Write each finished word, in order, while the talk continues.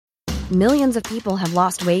Millions of people have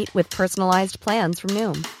lost weight with personalized plans from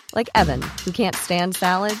Noom. Like Evan, who can't stand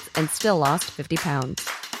salads and still lost 50 pounds.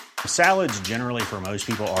 Salads generally for most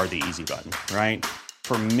people are the easy button, right?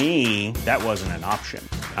 For me, that wasn't an option.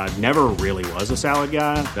 I never really was a salad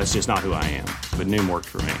guy. That's just not who I am. But Noom worked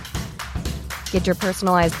for me. Get your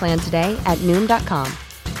personalized plan today at Noom.com.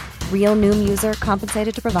 Real Noom user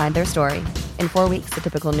compensated to provide their story. In 4 weeks, the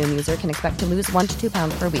typical Noom user can expect to lose 1 to 2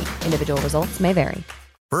 pounds per week. Individual results may vary.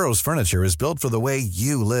 Burrow's furniture is built for the way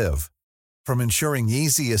you live. From ensuring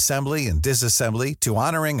easy assembly and disassembly to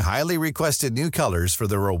honoring highly requested new colors for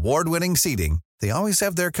their award-winning seating, they always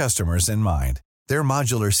have their customers in mind. Their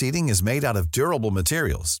modular seating is made out of durable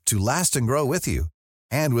materials to last and grow with you.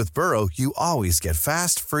 And with Burrow, you always get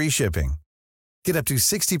fast, free shipping. Get up to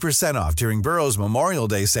 60% off during Burrow's Memorial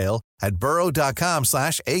Day sale at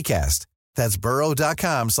burrow.com/ACAST. That's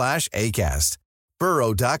burrow.com/ACAST.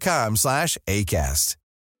 burrow.com/ACAST.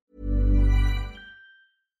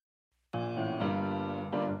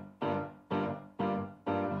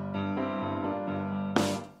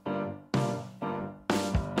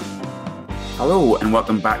 Hello and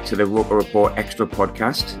welcome back to the Roker Report Extra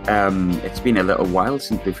podcast. It's been a little while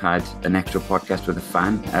since we've had an extra podcast with a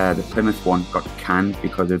fan. The Plymouth one got canned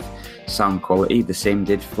because of sound quality. The same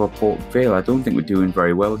did for Port Vale. I don't think we're doing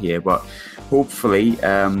very well here, but hopefully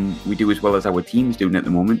we do as well as our team's doing at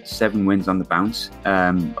the moment. 7 wins on the bounce,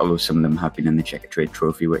 although some of them have been in the Checkatrade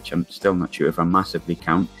Trophy, which I'm still not sure if I massively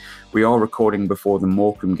count. We are recording before the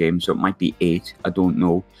Morecambe game, so it might be 8, I don't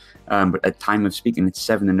know. But at time of speaking, it's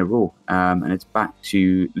 7 in a row. And it's back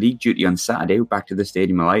to league duty on Saturday. We're back to the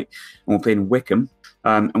Stadium of Light. And we're playing Wycombe.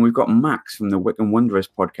 And we've got Max from the Wycombe Wanderers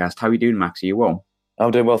podcast. How are you doing, Max? Are you well?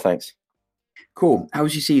 I'm doing well, thanks. Cool.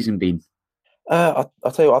 How's your season been? I'll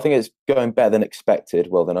tell you what, I think it's going better than expected.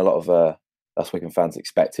 Well, than a lot of us Wycombe fans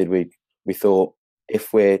expected. We thought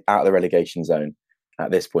if we're out of the relegation zone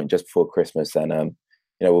at this point, just before Christmas, then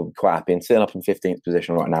we'll be quite happy. And sitting up in 15th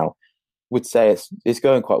position right now, would say it's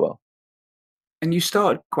going quite well. And you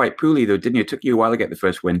started quite poorly, though, didn't you? It took you a while to get the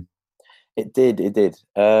first win. It did.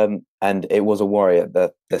 And it was a worry at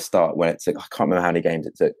the start when it took, I can't remember how many games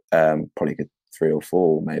it took, probably 3 or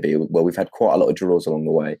 4 maybe. Well, we've had quite a lot of draws along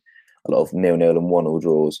the way, a lot of 0-0 and 1-0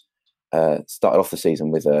 draws. Started off the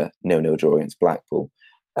season with a 0-0 draw against Blackpool.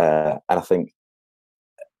 And I think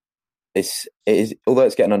it is, although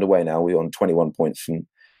it's getting underway now, we're on 21 points from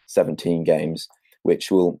 17 games, which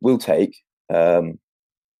we'll take.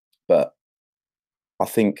 But I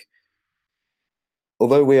think,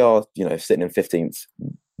 although we are, sitting in 15th,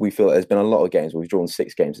 we feel that there's been a lot of games where we've drawn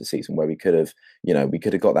 6 games this season where we could have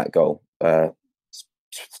got that goal.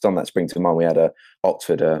 Some that spring to mind, we had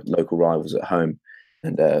Oxford, local rivals at home,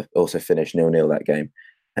 and also finished 0-0 that game.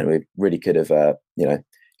 And we really could have,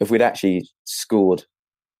 if we'd actually scored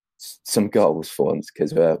some goals for once,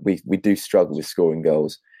 because we do struggle with scoring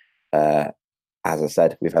goals. As I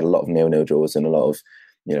said, we've had a lot of 0-0 draws and a lot of,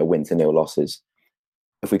 win to 0 losses.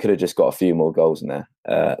 If we could have just got a few more goals in there,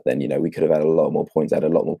 then, we could have had a lot more points, and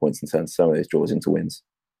turned some of those draws into wins.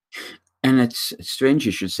 And it's strange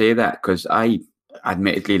you should say that, because I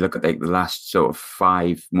admittedly look at the last sort of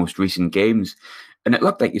 5 most recent games, and it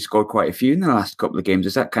looked like you scored quite a few in the last couple of games.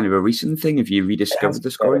 Is that kind of a recent thing? Have you rediscovered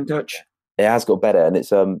the scoring touch? It has got better, and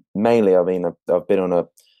it's mainly, I've been on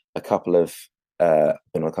a couple of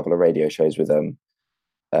radio shows with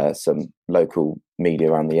some local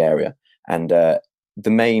media around the area, and the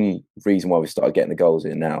main reason why we started getting the goals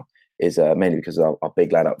in now is mainly because of our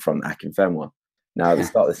big lad up front, Akinfenwa. Now at the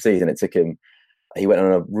start of the season, he went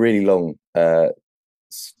on a really long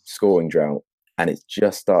scoring drought, and it's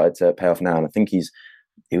just started to pay off now. And I think he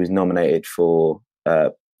was nominated for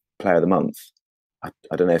Player of the Month. I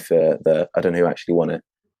don't know if I don't know who actually won it.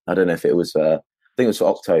 I don't know if it was. I think it was for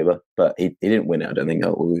October, but he didn't win it. I don't think,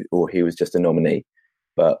 or he was just a nominee.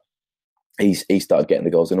 But he started getting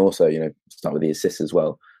the goals, and also start with the assists as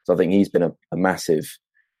well. So I think he's been a massive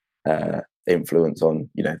influence on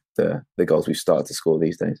the goals we've started to score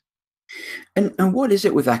these days. And what is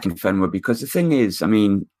it with Akinfenwa? Because the thing is,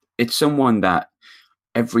 it's someone that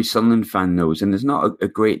every Sunderland fan knows, and there's not a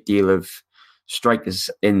great deal of strikers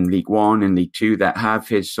in League One and League Two that have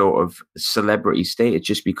his sort of celebrity status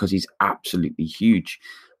just because he's absolutely huge.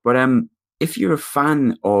 But if you're a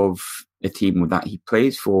fan of a team that he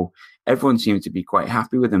plays for, everyone seems to be quite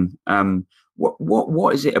happy with him.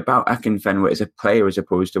 What is it about Akinfenwa as a player as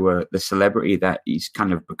opposed to the celebrity that he's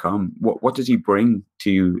kind of become? What does he bring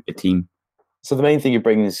to a team? So the main thing he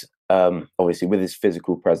brings, obviously, with his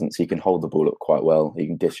physical presence, he can hold the ball up quite well. He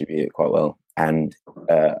can distribute it quite well, and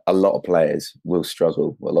a lot of players will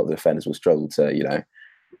struggle. A lot of the defenders will struggle to,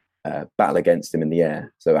 battle against him in the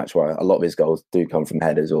air. So that's why a lot of his goals do come from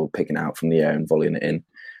headers or picking it out from the air and volleying it in.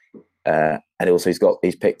 And also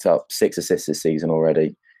he's picked up 6 assists this season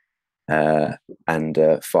already, and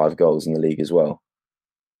 5 goals in the league as well.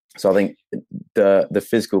 So I think the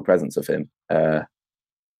physical presence of him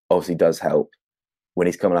obviously does help when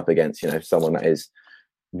he's coming up against someone that is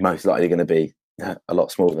most likely going to be a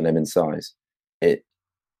lot smaller than him in size. A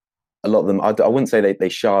lot of them, I wouldn't say they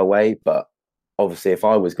shy away, but obviously if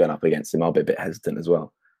I was going up against him, I'd be a bit hesitant as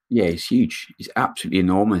well. Yeah, he's huge. He's absolutely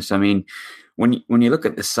enormous. I mean, when you look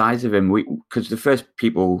at the size of him, because the first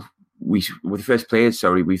players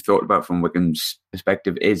we've thought about from Wycombe's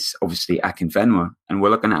perspective is obviously Akinfenwa, and we're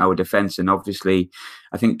looking at our defence, and obviously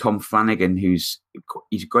I think Tom Flanagan, he's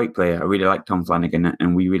a great player. I really like Tom Flanagan,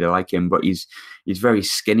 and we really like him, but he's very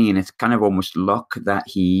skinny, and it's kind of almost luck that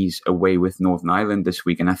he's away with Northern Ireland this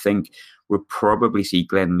week, and I think we'll probably see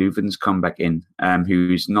Glenn Louvens come back in,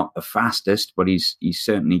 who's not the fastest, but he's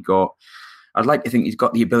certainly got. I'd like to think he's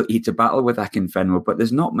got the ability to battle with Akinfenwa, but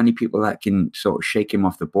there's not many people that can sort of shake him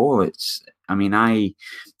off the ball.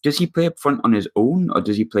 Does he play up front on his own, or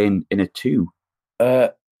does he play in a 2?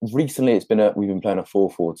 Recently, we've been playing a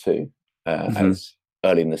 4-4-2. As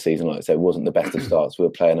early in the season, like I said, it wasn't the best of starts. We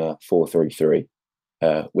were playing a 4-3-3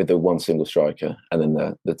 with the one single striker and then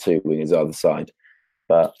the 2 wingers either side.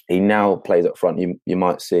 But he now plays up front. You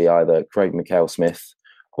might see either Craig McHale-Smith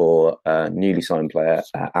or newly signed player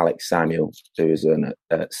Alex Samuel, who was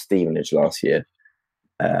at Stevenage last year.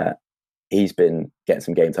 He's been getting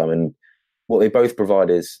some game time, and what they both provide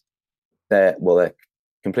is they're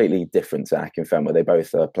completely different to Akinfenwa. They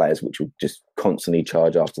both are players which will just constantly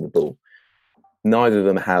charge after the ball. Neither of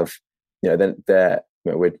them have,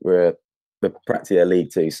 we're practically a League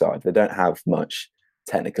 2 side. They don't have much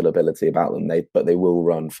technical ability about them. But they will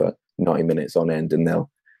run for 90 minutes on end, and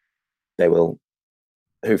they will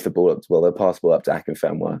hoof the ball up. Well, they'll pass the ball up to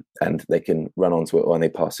Akinfenwa, and they can run onto it when they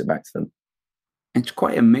pass it back to them. It's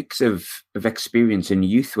quite a mix of experience and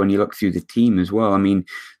youth when you look through the team as well. I mean,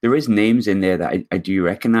 there is names in there that I do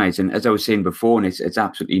recognise, and as I was saying before, and it's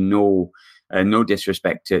absolutely no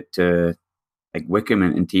disrespect to like Wycombe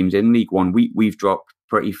and teams in League One. We've dropped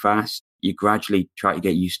pretty fast. You gradually try to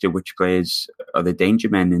get used to which players are the danger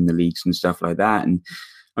men in the leagues and stuff like that. And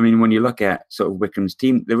I mean, when you look at sort of Wycombe's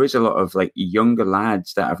team, there is a lot of like younger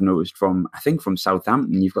lads that I've noticed from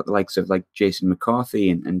Southampton. You've got the likes of like Jason McCarthy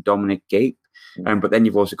and Dominic Gape. But then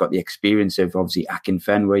you've also got the experience of obviously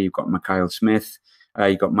Akinfenwa. You've got Mikhail Smith.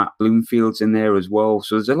 You've got Matt Bloomfields in there as well.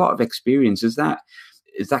 So there's a lot of experience. Is that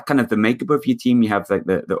kind of the makeup of your team? You have like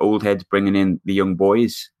the old heads bringing in the young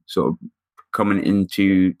boys, sort of coming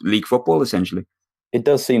into league football, essentially. It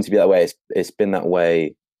does seem to be that way. It's been that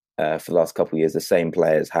way for the last couple of years. The same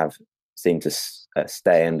players have seemed to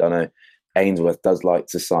stay, and I know Ainsworth does like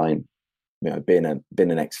to sign. Being an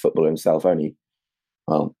ex-footballer himself,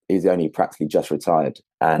 he's only practically just retired,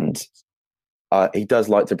 and he does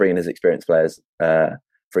like to bring in his experienced players. For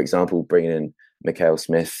example, bringing in Mikhail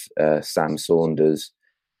Smith, Sam Saunders,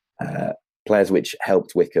 players which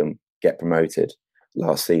helped Wycombe get promoted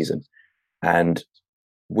last season. And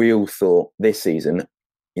we all thought this season,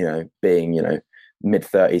 being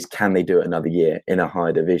mid-30s, can they do it another year in a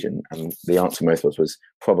higher division? And the answer most of us was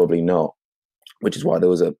probably not, which is why there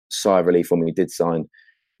was a sigh of relief when we did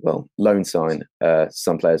loan sign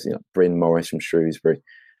some players, Bryn Morris from Shrewsbury,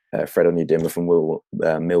 Fred Onyedinma from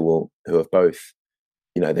Millwall, who have both,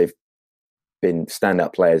 they've been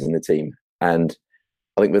standout players in the team. And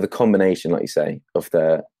I think with a combination, like you say, of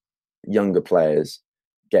the younger players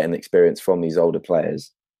getting experience from these older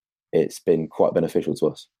players, it's been quite beneficial to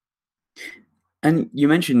us. And you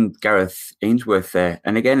mentioned Gareth Ainsworth there.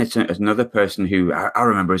 And again, it's another person who I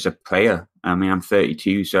remember as a player. I mean, I'm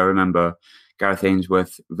 32, so I remember Gareth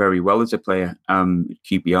Ainsworth very well as a player,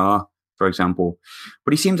 QPR, for example.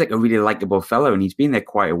 But he seems like a really likeable fellow, and he's been there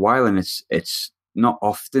quite a while, and it's not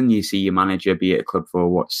often you see your manager be at a club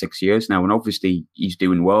for 6 years now, and obviously he's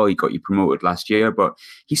doing well. He got you promoted last year, but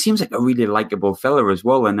he seems like a really likeable fella as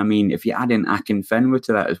well. And I mean, if you add in Akinfenwa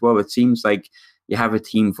to that as well, it seems like you have a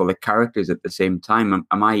team full of characters at the same time.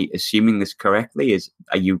 Am I assuming this correctly?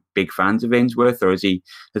 Are you big fans of Ainsworth, or has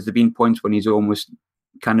there been points when he's almost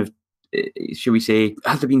kind of, should we say,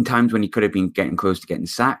 has there been times when he could have been getting close to getting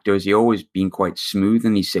sacked, or has he always been quite smooth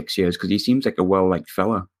in these 6 years? Because he seems like a well-liked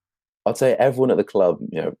fella. I'd say everyone at the club,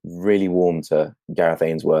 really warmed to Gareth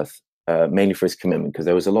Ainsworth, mainly for his commitment, because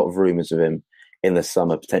there was a lot of rumours of him in the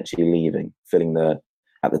summer potentially leaving, filling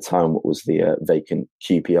at the time, what was the vacant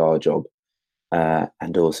QPR job.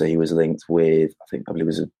 And also he was linked with, I believe it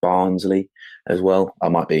was Barnsley as well. I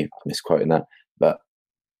might be misquoting that, but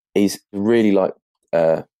he's really liked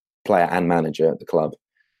player and manager at the club,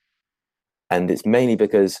 and it's mainly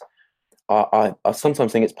because I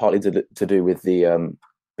sometimes think it's partly to do with the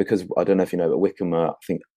because I don't know if you know, but Wycombe are, I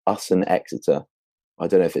think us and Exeter. I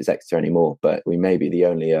don't know if it's Exeter anymore, but we may be the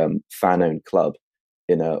only fan-owned club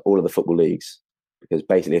in all of the football leagues. Because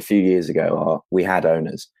basically, a few years ago, we had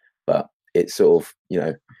owners, but it sort of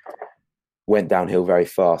went downhill very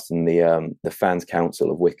fast, and the fans' council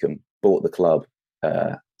of Wycombe bought the club.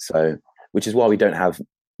 So, which is why we don't have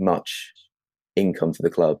much income for the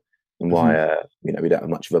club, and why we don't have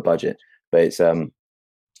much of a budget. But it's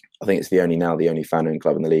I think it's the only fan-owned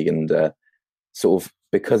club in the league, and sort of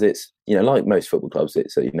because it's like most football clubs,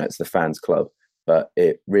 it's it's the fans' club, but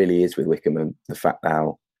it really is with Wycombe, and the fact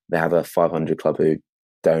how they have a 500 club who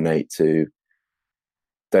donate to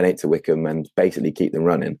Wycombe and basically keep them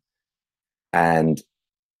running, and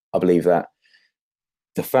I believe that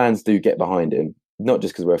the fans do get behind him, not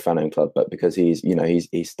just because we're a fan-owned club, but because he's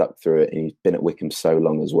stuck through it, and he's been at Wycombe so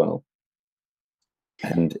long as well,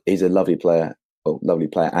 and he's a lovely player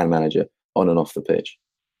and manager on and off the pitch.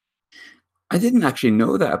 I didn't actually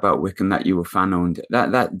know that about Wycombe, that you were fan owned.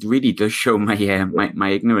 That really does show my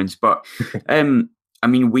ignorance. But I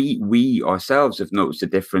mean, we ourselves have noticed a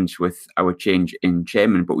difference with our change in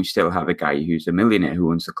chairman, but we still have a guy who's a millionaire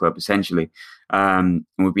who owns the club essentially. And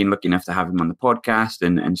we've been lucky enough to have him on the podcast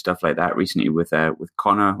and stuff like that recently with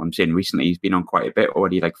Connor. I'm saying recently, he's been on quite a bit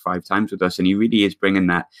already, like 5 times with us, and he really is bringing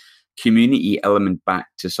that community element back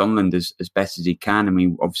to Sunderland as best as he can. I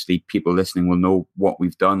mean, obviously people listening will know what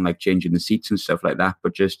we've done, like changing the seats and stuff like that,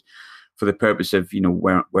 but just for the purpose of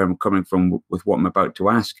where I'm coming from with what I'm about to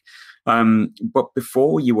ask. But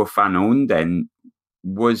before you were fan owned, then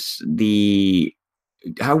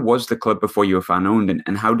how was the club before you were fan owned,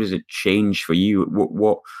 and how does it change for you?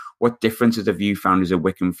 What differences have you found as a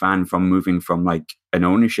Wycombe fan from moving from like an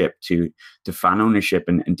ownership to fan ownership,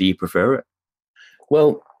 and do you prefer it?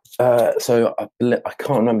 Well, so I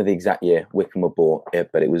can't remember the exact year Wycombe were bought,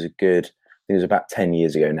 but it was about 10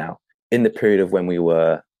 years ago now. In the period of when we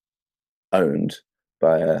were owned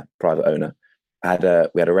by a private owner, we had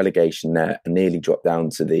a relegation there and nearly dropped down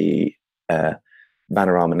to the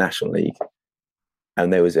Vanarama National League,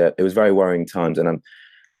 and it was very worrying times. And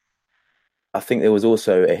I think there was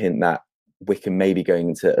also a hint that Wycombe may be going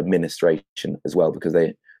into administration as well, because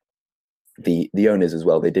the owners as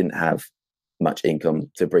well, they didn't have much income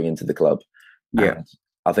to bring into the club. Yeah, and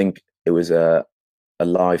I think it was a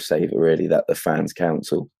lifesaver really that the fans'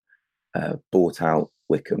 council bought out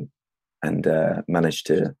Wycombe and managed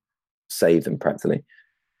to save them practically.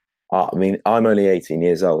 I mean, I'm only 18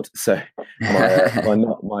 years old, so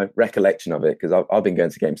my recollection of it, because I've been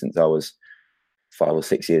going to games since I was 5 or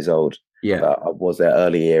 6 years old. Yeah, I was their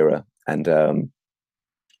early era, and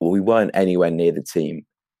we weren't anywhere near the team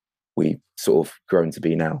we've sort of grown to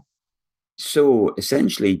be now. So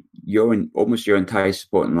essentially, almost your entire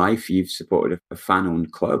supporting life, you've supported a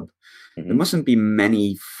fan-owned club. Mm-hmm. There mustn't be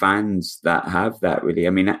many fans that have that, really. I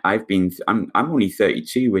mean, I'm only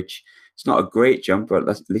 32, which is not a great jump, but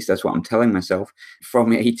at least that's what I'm telling myself,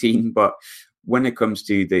 from 18. But when it comes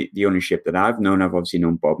to the ownership that I've obviously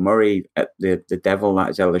known Bob Murray at the Devil, that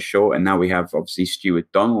is Ellis Short, and now we have obviously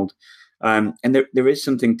Stuart Donald. And there is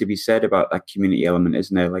something to be said about that community element,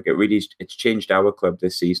 isn't there? Like it's changed our club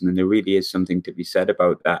this season, and there really is something to be said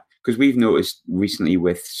about that. Because we've noticed recently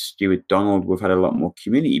with Stuart Donald, we've had a lot more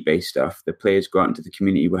community-based stuff. The players go out into the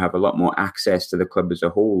community, we have a lot more access to the club as a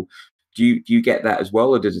whole. Do you get that as well,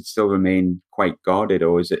 or does it still remain quite guarded,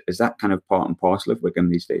 or is that kind of part and parcel of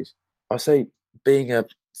Wycombe these days? I say, being a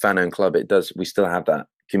fan-owned club, we still have that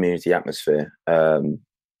community atmosphere.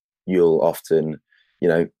 You'll often,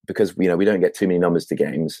 because we don't get too many numbers to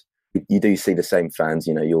games, you do see the same fans.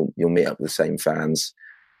 You'll meet up with the same fans,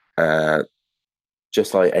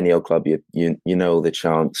 just like any old club. You know all the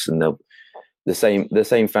chants, and the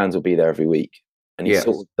same fans will be there every week, and it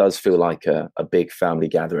sort of does feel like a big family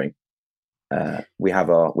gathering. We have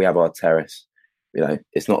our terrace.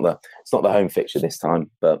 It's not the home fixture this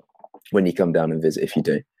time, but when you come down and visit, if you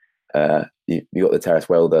do, you got the terrace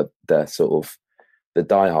where all the sort of the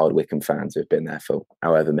diehard Wycombe fans who have been there for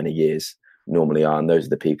however many years normally are, and those are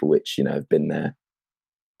the people which have been there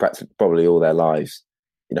probably all their lives,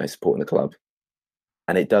 supporting the club.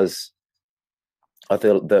 And it does, I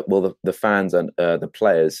feel that the fans and the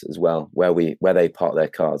players as well, where they park their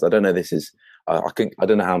cars. I don't know. I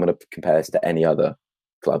don't know how I'm going to compare this to any other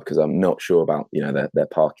club, because I'm not sure about their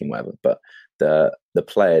parking, whatever. But the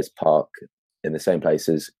players park in the same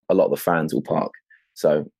places a lot of the fans will park.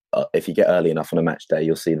 So if you get early enough on a match day,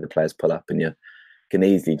 you'll see the players pull up, and you can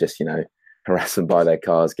easily just harass them by their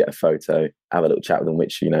cars, get a photo, have a little chat with them,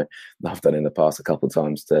 which, I've done in the past a couple of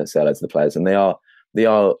times to say hello to the players. And they're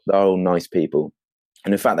all nice people.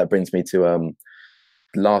 And in fact, that brings me to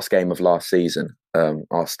last game of last season.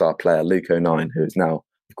 Our star player, Luke O'Nien, who is now,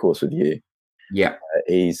 of course, with you. Yeah.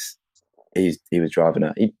 He was driving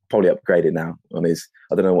he probably upgraded now on his,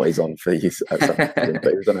 I don't know what he's on for his, but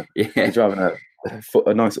he was on he's driving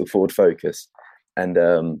a nice little Ford Focus. And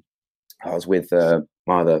I was with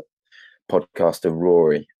my other podcaster,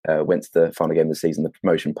 Rory, went to the final game of the season, the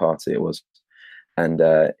promotion party it was. And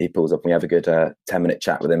he pulls up and we have a good 10-minute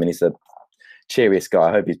chat with him. And he's the cheeriest guy.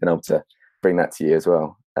 I hope he's been able to bring that to you as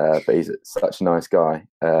well. But he's such a nice guy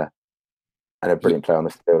and a brilliant player on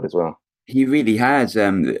the field as well. He really has.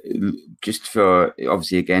 Just for,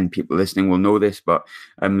 obviously, again, people listening will know this, but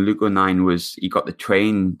Luke O'Nien he got the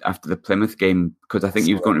train after the Plymouth game because I think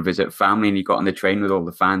he was going to visit family, and he got on the train with all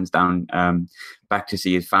the fans down back to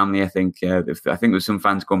see his family. I think there was some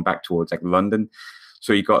fans going back towards like London,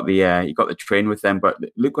 so he got the train with them. But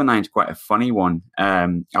Luke O'Nien's quite a funny one.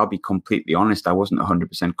 I'll be completely honest, I wasn't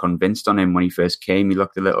 100% convinced on him when he first came. He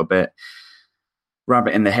looked a little bit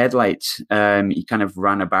rabbit in the headlights. He kind of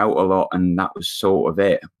ran about a lot, and that was sort of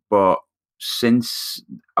it. But since,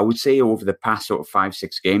 I would say, over the past sort of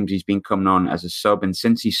 5-6 games, he's been coming on as a sub, and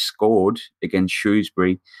since he scored against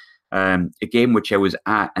Shrewsbury, a game which I was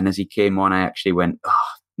at, and as he came on, I actually went,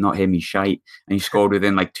 not him, he's shite, and he scored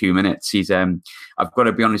within like 2 minutes. He's I've got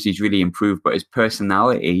to be honest, he's really improved, but his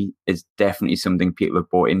personality is definitely something people have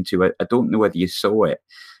bought into. I don't know whether you saw it.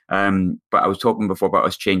 But I was talking before about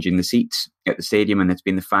us changing the seats at the stadium, and it's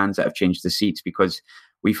been the fans that have changed the seats because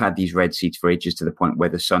we've had these red seats for ages to the point where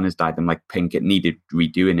the sun has dyed them like pink. It needed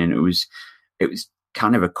redoing, and it was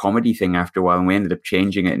kind of a comedy thing after a while, and we ended up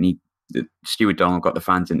changing it, and Stuart Donald got the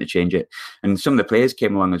fans in to change it, and some of the players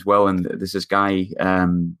came along as well. And there's this guy,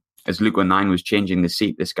 as Luke O'Nien was changing the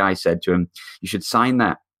seat, this guy said to him, "You should sign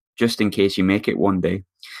that just in case you make it one day."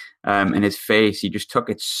 And his face, he just took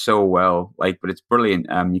it so well, but it's brilliant.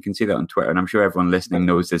 You can see that on Twitter, and I'm sure everyone listening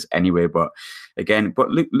knows this anyway. But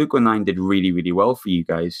Luke O'Nien did really, really well for you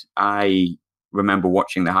guys. I remember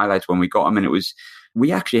watching the highlights when we got him, and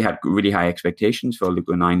we actually had really high expectations for Luke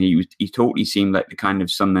O'Nien. He totally seemed like the kind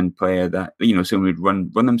of Sunderland player that, someone would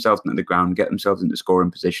run themselves into the ground, get themselves into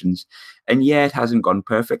scoring positions. And yeah, it hasn't gone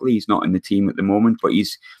perfectly. He's not in the team at the moment, but you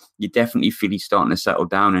definitely feel he's starting to settle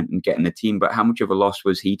down and get in the team. But how much of a loss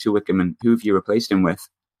was he to Wycombe, and who have you replaced him with?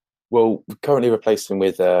 Well, we currently replaced him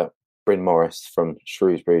with Bryn Morris from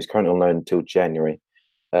Shrewsbury, who's currently on loan until January.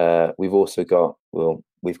 We've also got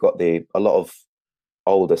a lot of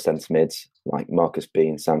older centre mids like Marcus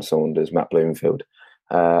Bean, Sam Saunders, Matt Bloomfield,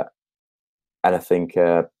 and I think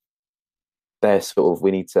they're sort of,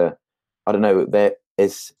 we need to, I don't know,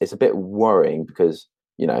 it's a bit worrying because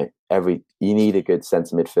you need a good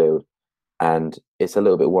centre midfield, and it's a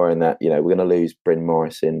little bit worrying that we're going to lose Bryn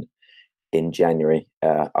Morris in January.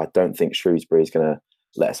 I don't think Shrewsbury is going to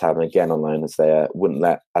let us have him again on loan, as they wouldn't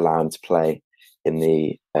allow him to play in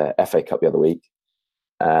the FA Cup the other week.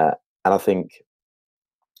 And I think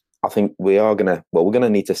we're going to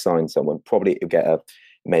need to sign someone, probably get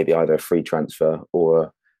maybe either a free transfer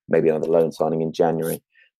or maybe another loan signing in January.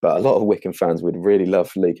 But a lot of Wycombe fans would really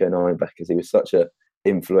love Luke O'Nien back, because he was such a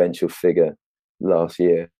influential figure last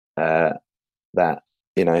year that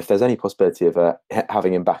if there's any possibility of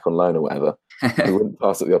having him back on loan or whatever, we wouldn't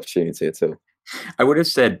pass up the opportunity at all. I would have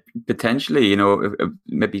said potentially,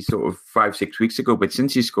 maybe sort of 5-6 weeks ago, but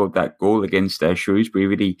since he scored that goal against Shrewsbury,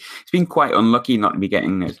 really, he's been quite unlucky not to be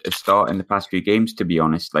getting a start in the past few games, to be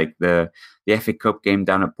honest. Like the FA Cup game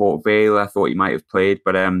down at Port Vale, I thought he might have played,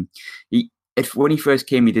 but when he first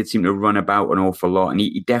came, he did seem to run about an awful lot, and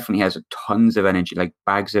he definitely has tons of energy, like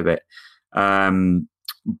bags of it.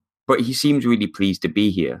 But he seems really pleased to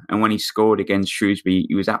be here. And when he scored against Shrewsbury,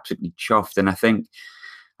 he was absolutely chuffed. And I think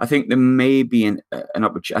there may be an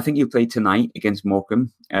opportunity. I think he'll play tonight against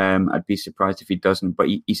Morecambe. I'd be surprised if he doesn't, but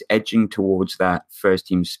he's edging towards that first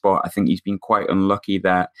team spot. I think he's been quite unlucky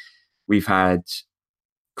that we've had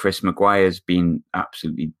Chris Maguire's been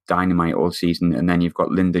absolutely dynamite all season. And then you've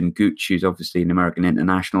got Lyndon Gooch, who's obviously an American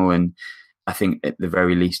international, and I think at the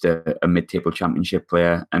very least a mid-table championship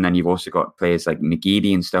player. And then you've also got players like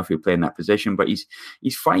McGeady and stuff who play in that position. But he's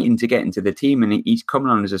fighting to get into the team, and he's coming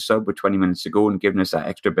on as a sub with 20 minutes to go and giving us that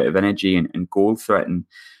extra bit of energy and goal threat.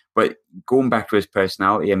 But going back to his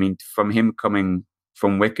personality, I mean, from him coming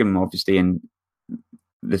from Wycombe, obviously, and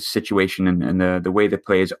the situation and the way the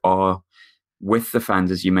players are with the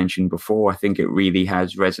fans, as you mentioned before, I think it really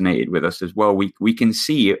has resonated with us as well. We can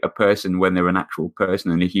see a person when they're an actual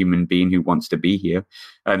person and a human being who wants to be here.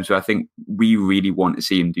 So I think we really want to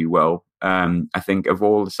see him do well. I think of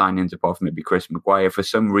all the signings, apart from maybe Chris Maguire, for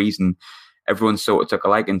some reason, everyone sort of took a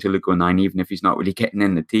liking to Luke O'Nien, even if he's not really getting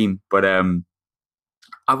in the team. But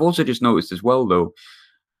I've also just noticed as well, though,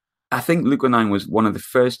 I think Luke O'Nien was one of the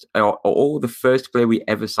first, or the first player we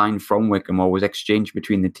ever signed from Wycombe or was exchanged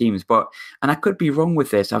between the teams. And I could be wrong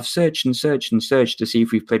with this. I've searched and searched and searched to see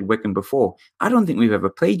if we've played Wycombe before. I don't think we've ever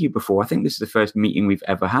played you before. I think this is the first meeting we've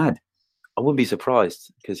ever had. I wouldn't be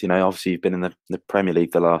surprised because, obviously you've been in the Premier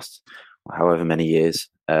League the last however many years.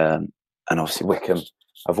 And obviously Wycombe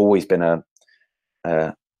have always been a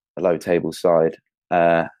low table side.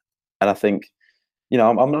 And I think,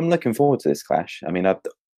 I'm looking forward to this clash. I mean,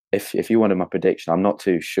 if you wanted my prediction, I'm not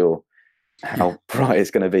too sure how bright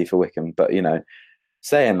it's going to be for Wycombe. But,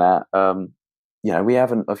 saying that, we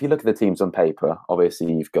haven't, if you look at the teams on paper,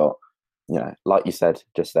 obviously you've got, like you said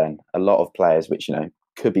just then, a lot of players which,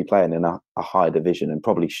 could be playing in a higher division and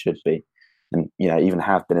probably should be. And, even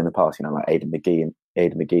have been in the past, like Aidan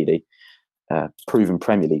McGeady, proven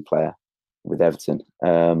Premier League player with Everton.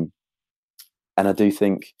 And I do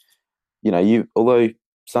think, although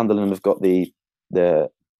Sunderland have got the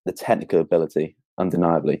technical ability,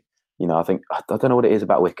 undeniably, I think, I don't know what it is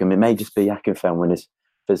about Wycombe. It may just be Akinfenwa and his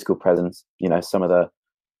physical presence, some of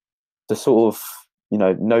the sort of,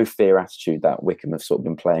 no fear attitude that Wycombe have sort of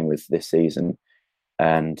been playing with this season.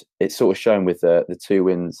 And it's sort of shown with the two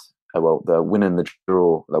wins, the win and the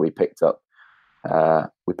draw that we picked up.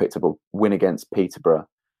 We picked up a win against Peterborough.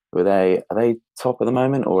 Are they top at the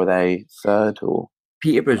moment, or are they third? Or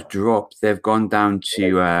Peterborough's dropped. They've gone down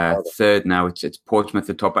to third now. It's Portsmouth at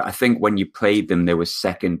the top. I think when you played them, they were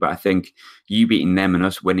second. But I think you beating them and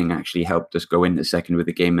us winning actually helped us go into second with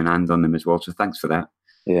a game in hand on them as well. So thanks for that.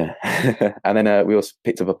 Yeah. And then we also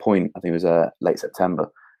picked up a point, I think it was late September,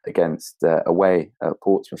 against away at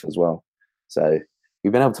Portsmouth as well. So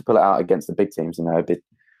we've been able to pull it out against the big teams. I'd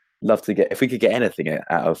love to if we could get anything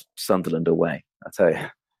out of Sunderland away, I tell you,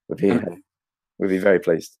 we'd be very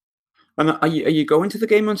pleased. And are you going to the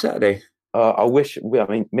game on Saturday? I wish.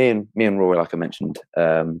 Me and Rory, like I mentioned,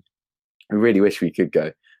 we really wish we could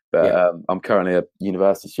go. But I'm currently a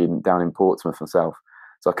university student down in Portsmouth myself,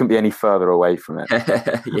 so I couldn't be any further away from it.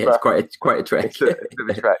 It's quite a trek. It's a bit of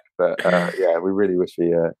a trek, but we really wish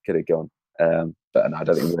we could have gone. But no, I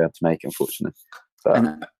don't think we'll be able to make it, unfortunately. But,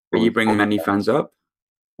 and are you bringing many fans up?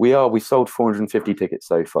 We are. We've sold 450 tickets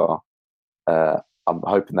so far. I'm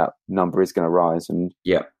hoping that number is going to rise, and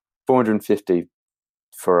 450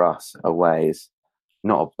 for us away is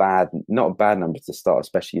not a bad number to start,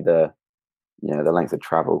 especially the length of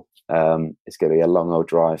travel. It's going to be a long old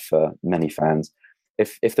drive for many fans.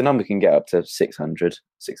 If the number can get up to 600,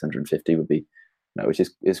 650 would be, which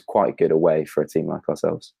is quite good away for a team like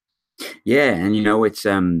ourselves. Yeah, and it's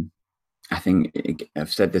I think I've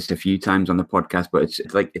said this a few times on the podcast, but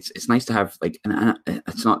it's nice to have and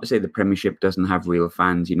it's not to say the Premiership doesn't have real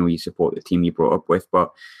fans. You support the team you brought up with,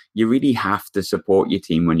 but you really have to support your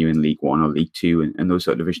team when you're in League One or League Two and those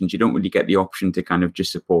sort of divisions. You don't really get the option to kind of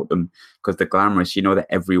just support them because they're glamorous. That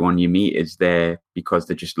everyone you meet is there because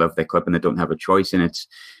they just love their club and they don't have a choice. And it's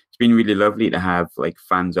been really lovely to have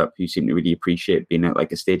fans up who seem to really appreciate being at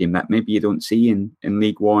a stadium that maybe you don't see in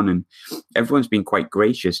League One, and everyone's been quite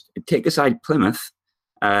gracious. Take aside Plymouth,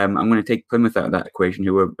 I'm going to take Plymouth out of that equation,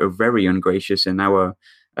 who are very ungracious in our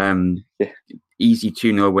easy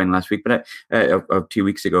 2-0 win last week, but of 2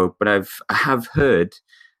 weeks ago. But I have heard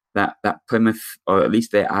that Plymouth, or at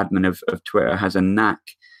least their admin of Twitter, has a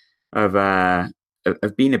knack of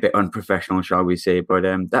being a bit unprofessional, shall we say. But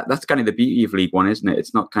that's kind of the beauty of League One, isn't it?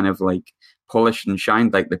 It's not kind of polished and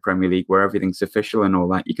shined like the Premier League, where everything's official and all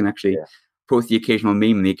that. You can actually post the occasional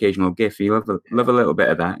meme and the occasional GIF. You love a little bit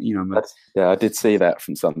of that, I did see that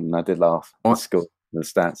from something. I did laugh. Oscar, the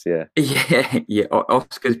stats, yeah.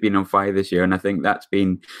 Oscar's been on fire this year, and I think that's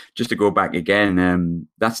been, just to go back again,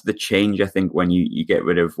 that's the change. I think when you get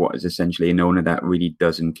rid of what is essentially an owner that really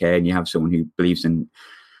doesn't care, and you have someone who believes in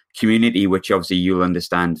community, which obviously you'll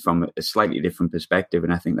understand from a slightly different perspective.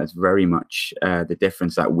 And I think that's very much the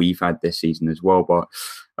difference that we've had this season as well. But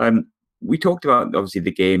we talked about, obviously,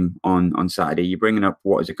 the game on Saturday. You're bringing up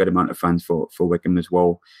what is a good amount of fans for Wycombe as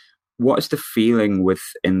well. What is the feeling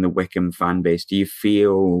within the Wycombe fan base? Do you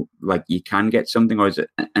feel like you can get something, or is it,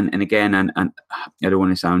 and again, and I don't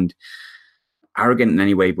want to sound arrogant in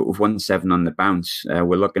any way, but we've won 7 on the bounce.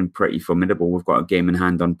 We're looking pretty formidable. We've got a game in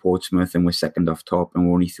hand on Portsmouth, and we're second off top, and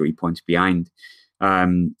we're only 3 points behind.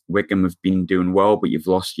 Wycombe have been doing well, but you've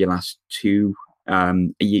lost your last 2 Are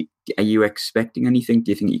you expecting anything?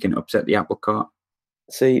 Do you think you can upset the apple cart?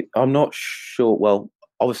 See, I'm not sure. Well,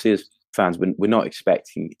 obviously, as fans, we're not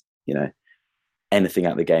expecting, anything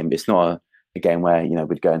out of the game. It's not a game where,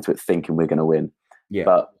 we'd go into it thinking we're going to win. Yeah.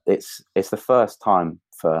 But it's the first time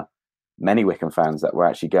for many Wycombe fans that we're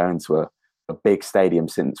actually going to a big stadium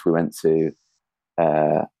since we went to,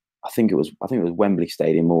 I think it was Wembley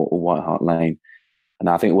Stadium or White Hart Lane. And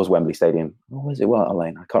I think it was Wembley Stadium. Or was it White Hart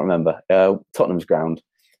Lane? I can't remember. Tottenham's ground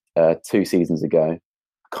 2 seasons ago.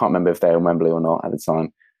 I can't remember if they were in Wembley or not at the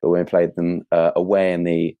time, but we played them away in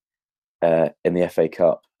the FA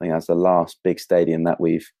Cup. I think that's the last big stadium that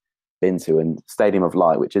we've been to, and Stadium of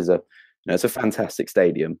Light, which is it's a fantastic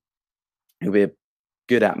stadium. It'll be a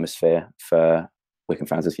good atmosphere for Wycombe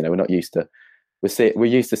fans. As we're not used to. We're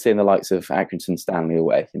used to seeing the likes of Accrington Stanley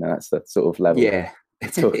away. That's the sort of level. Yeah.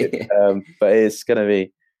 But it's going to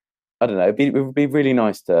be. I don't know. It would be really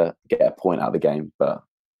nice to get a point out of the game, but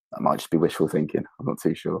that might just be wishful thinking. I'm not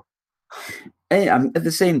too sure. Hey, at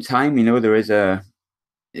the same time, there is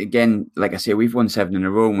again, like I say, we've won 7 in a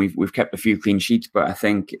row, and we've kept a few clean sheets. But I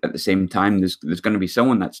think at the same time, there's going to be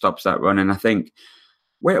someone that stops that run, and I think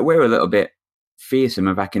we're a little bit fearsome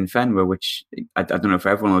of Akinfenwa, which I don't know if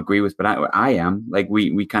everyone will agree with, but I am. Like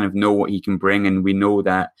we kind of know what he can bring, and we know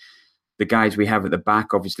that the guys we have at the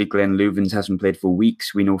back, obviously Glenn Louvens hasn't played for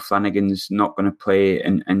weeks. We know Flanagan's not going to play.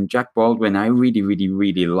 And Jack Baldwin, I really, really,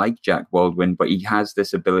 really like Jack Baldwin, but he has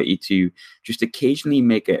this ability to just occasionally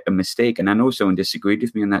make a mistake. And I know someone disagreed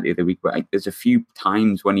with me on that the other week, but there's a few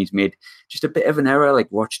times when he's made just a bit of an error, like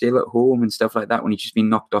Rochdale at home and stuff like that, when he's just been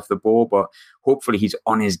knocked off the ball. But hopefully he's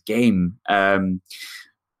on his game. I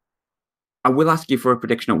will ask you for a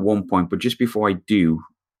prediction at one point, but just before I do,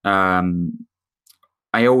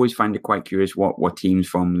 I always find it quite curious what teams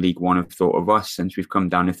from League One have thought of us since we've come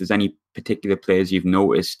down. If there's any particular players you've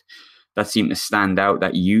noticed that seem to stand out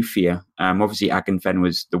that you fear. Obviously, Akinfenwa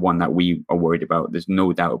was the one that we are worried about. There's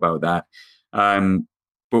no doubt about that.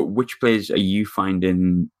 But which players are you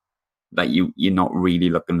finding that you're not really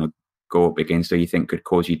looking to go up against, or you think could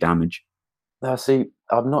cause you damage? See,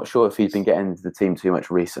 I'm not sure if he's been getting into the team too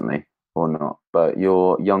much recently or not, but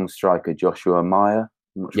your young striker, Joshua Meyer,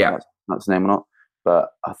 I'm not sure if that's his name or not. But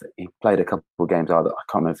I think he played a couple of games. I can't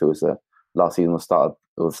remember if it was the last season or the start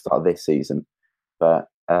of this season. But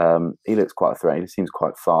he looks quite a threat. He seems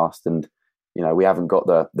quite fast, and we haven't got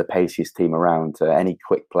the paciest team around. Any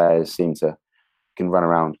quick players can run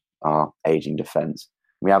around our aging defence.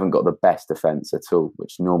 We haven't got the best defence at all,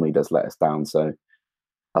 which normally does let us down. So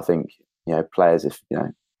I think players, if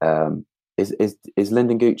is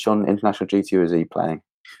Lyndon Gooch on international duty, or is he playing?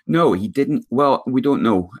 No, he didn't. Well, we don't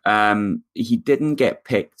know. He didn't get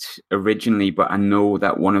picked originally, but I know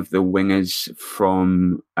that one of the wingers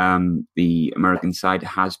from the American side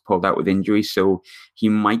has pulled out with injury, so he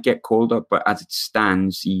might get called up. But as it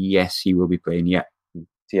stands, yes, he will be playing.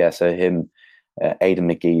 Yeah. So him, Aidan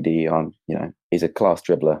McGeady, he's a class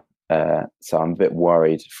dribbler. So I'm a bit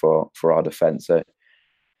worried for our defence. So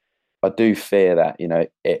I do fear that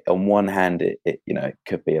on one hand it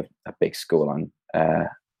could be a big scoreline.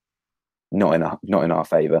 Not in our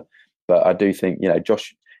favour, but I do think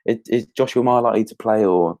is Joshua Meyer likely to play,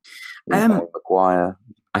 or Maguire?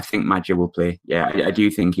 I think Maja will play. Yeah, I do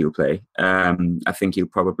think he'll play. I think he'll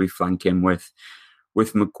probably flank him with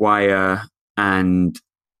Maguire and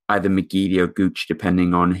either McGeady or Gooch,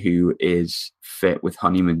 depending on who is fit, with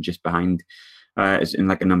Honeyman just behind. As in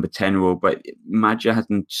like a number 10 role, but Maja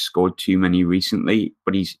hasn't scored too many recently,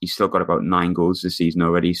 but he's still got about 9 goals this season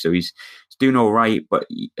already, so he's doing all right. But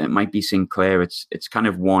it might be Sinclair. It's kind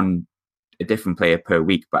of a different player per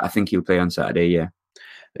week, but I think he'll play on Saturday. Yeah,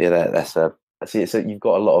 that's so you've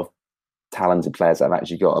got a lot of talented players that have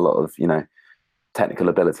actually got a lot of technical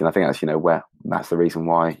ability, and I think that's where that's the reason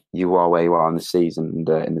why you are where you are in the season and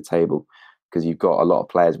in the table, because you've got a lot of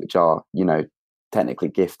players which are technically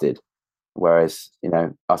gifted. Whereas,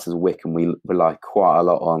 us as Wycombe, we rely quite a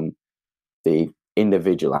lot on the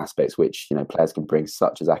individual aspects which, players can bring,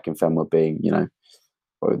 such as Akinfenwa being,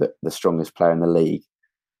 probably the strongest player in the league.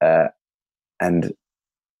 And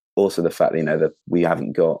also the fact that we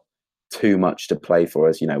haven't got too much to play for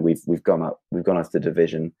us. We've gone up to the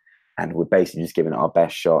division, and we're basically just giving it our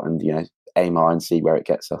best shot and, aim high and see where it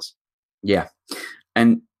gets us. Yeah.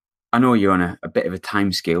 And I know you're on a bit of a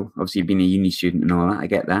time scale. Obviously, you've been a uni student and all that. I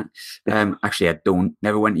get that. Actually, I don't.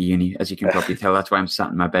 Never went to uni, as you can probably tell. That's why I'm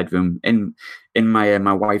sat in my bedroom in my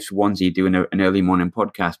wife's onesie doing an early morning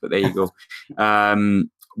podcast. But there you go.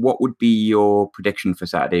 What would be your prediction for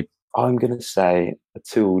Saturday? I'm going to say a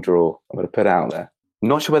 2-2 draw. I'm going to put it out there. I'm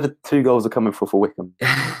not sure whether 2 goals are coming for Wycombe.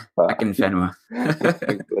 Akinfenwa.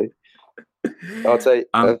 I'll tell you,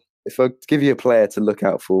 if I give you a player to look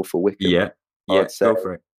out for Wycombe, I'd say go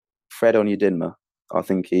for it. Fred Onyedinma. I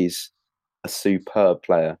think he's a superb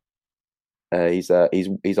player. He's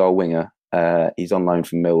our winger. He's on loan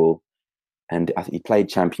from Millwall, and I think he played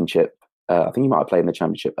Championship. I think he might have played in the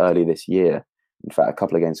Championship early this year. In fact, a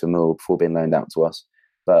couple of games for Millwall before being loaned out to us.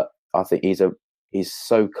 But I think he's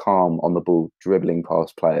so calm on the ball, dribbling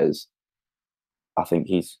past players. I think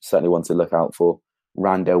he's certainly one to look out for.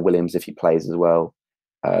 Randell Williams, if he plays as well,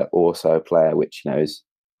 also a player which is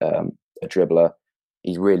a dribbler.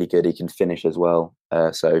 He's really good. He can finish as well.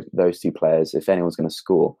 So those two players, if anyone's going to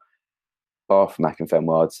score, bar from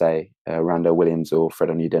Akinfenwa, I'd say Randell Williams or Fred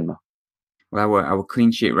Onyedinma. Well, our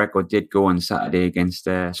clean sheet record did go on Sunday against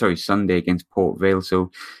Port Vale.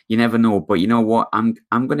 So you never know. But you know what? I'm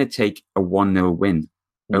going to take a 1-0 win.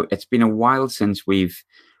 It's been a while since we've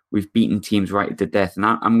beaten teams right to death, and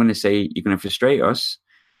I'm going to say you're going to frustrate us.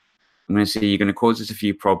 I'm going to say you're going to cause us a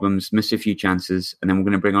few problems, miss a few chances, and then we're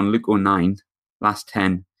going to bring on Luke O'Nien, last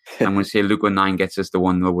 10. I'm going to say Luke O'Nien gets us the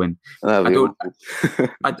 1-0 win.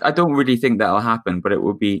 I don't really think that'll happen, but it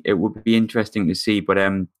would be interesting to see. But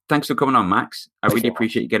thanks for coming on, Max. I really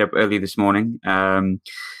appreciate you get up early this morning.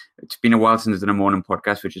 It's been a while since I've done a morning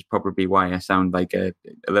podcast, which is probably why I sound like a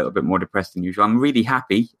little bit more depressed than usual. I'm really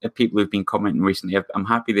happy at people who've been commenting recently. I'm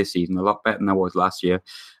happy this season, a lot better than I was last year.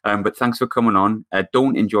 But thanks for coming on.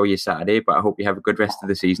 Don't enjoy your Saturday, but I hope you have a good rest of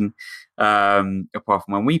the season, apart from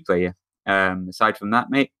when we play you. Aside from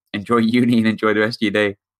that, mate, enjoy uni and enjoy the rest of your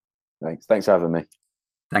day. Thanks for having me.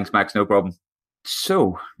 Thanks, Max. No problem.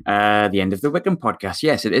 So, the end of the Wycombe podcast.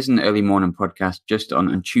 Yes, it is an early morning podcast. Just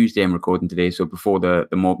on Tuesday, I'm recording today. So before the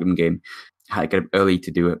Morecambe game, I had to get up early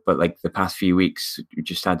to do it. But like the past few weeks, we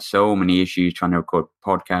just had so many issues trying to record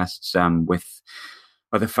podcasts with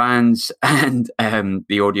other fans and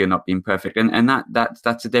the audio not being perfect. And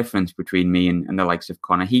that's the difference between me and the likes of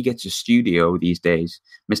Connor. He gets a studio these days,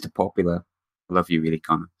 Mr. Popular. I love you, really,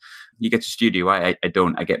 Connor. You get a studio. I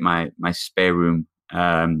don't. I get my spare room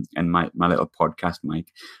and my little podcast mic.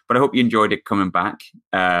 But I hope you enjoyed it coming back.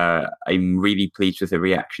 I'm really pleased with the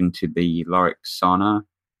reaction to the Lorik Sana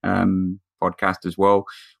podcast as well,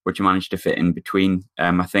 which I managed to fit in between.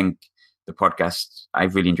 I think the podcast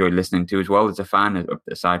I've really enjoyed listening to as well as a fan,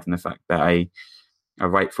 aside from the fact that I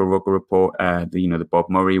write for Rugger Report, the Bob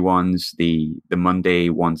Murray ones, the Monday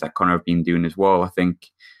ones that Connor have been doing as well. I think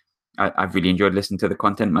I've really enjoyed listening to the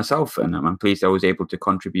content myself, and I'm pleased I was able to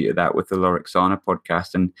contribute to that with the Lorik Sana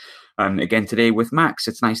podcast. And again today with Max,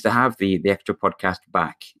 it's nice to have the extra podcast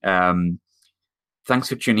back. Thanks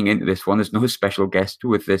for tuning into this one. There's no special guest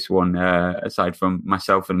with this one aside from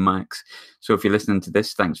myself and Max. So if you're listening to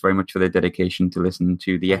this, thanks very much for the dedication to listen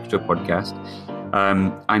to the extra podcast.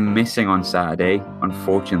 I'm missing on Saturday,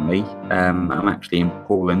 unfortunately. I'm actually in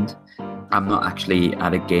Poland. I'm not actually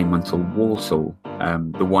at a game until Walsall,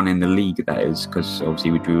 the one in the league, that is, because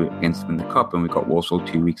obviously we drew against them in the Cup and we got Walsall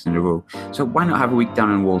 2 weeks in a row. So why not have a week down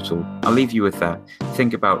in Walsall? I'll leave you with that.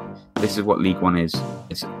 Think about, this is what League One is.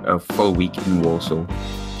 It's a full week in Walsall.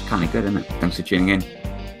 It's kind of good, isn't it? Thanks for tuning in.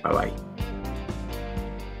 Bye-bye.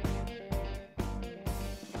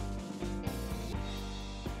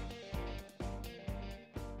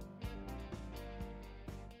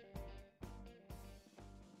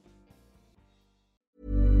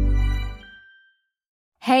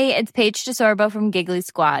 Hey, it's Paige DeSorbo from Giggly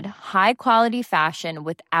Squad. High quality fashion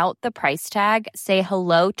without the price tag. Say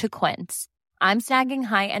hello to Quince. I'm snagging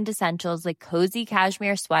high-end essentials like cozy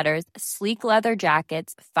cashmere sweaters, sleek leather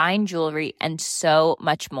jackets, fine jewelry, and so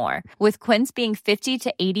much more. With Quince being 50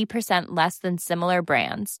 to 80% less than similar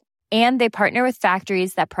brands. And they partner with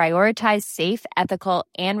factories that prioritize safe, ethical,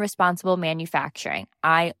 and responsible manufacturing.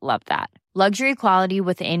 I love that. Luxury quality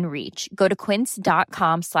within reach. Go to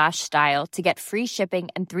quince.com/style to get free shipping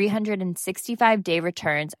and 365-day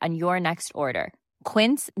returns on your next order.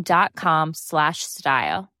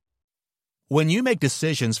 Quince.com/style. When you make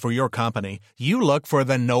decisions for your company, you look for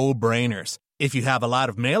the no-brainers. If you have a lot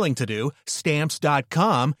of mailing to do,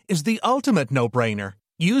 Stamps.com is the ultimate no-brainer.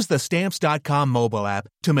 Use the Stamps.com mobile app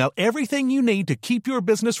to mail everything you need to keep your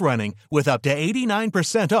business running with up to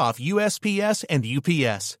 89% off USPS and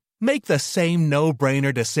UPS. Make the same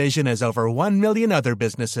no-brainer decision as over 1 million other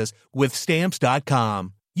businesses with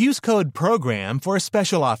Stamps.com. Use code PROGRAM for a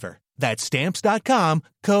special offer. That's Stamps.com,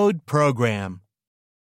 code PROGRAM.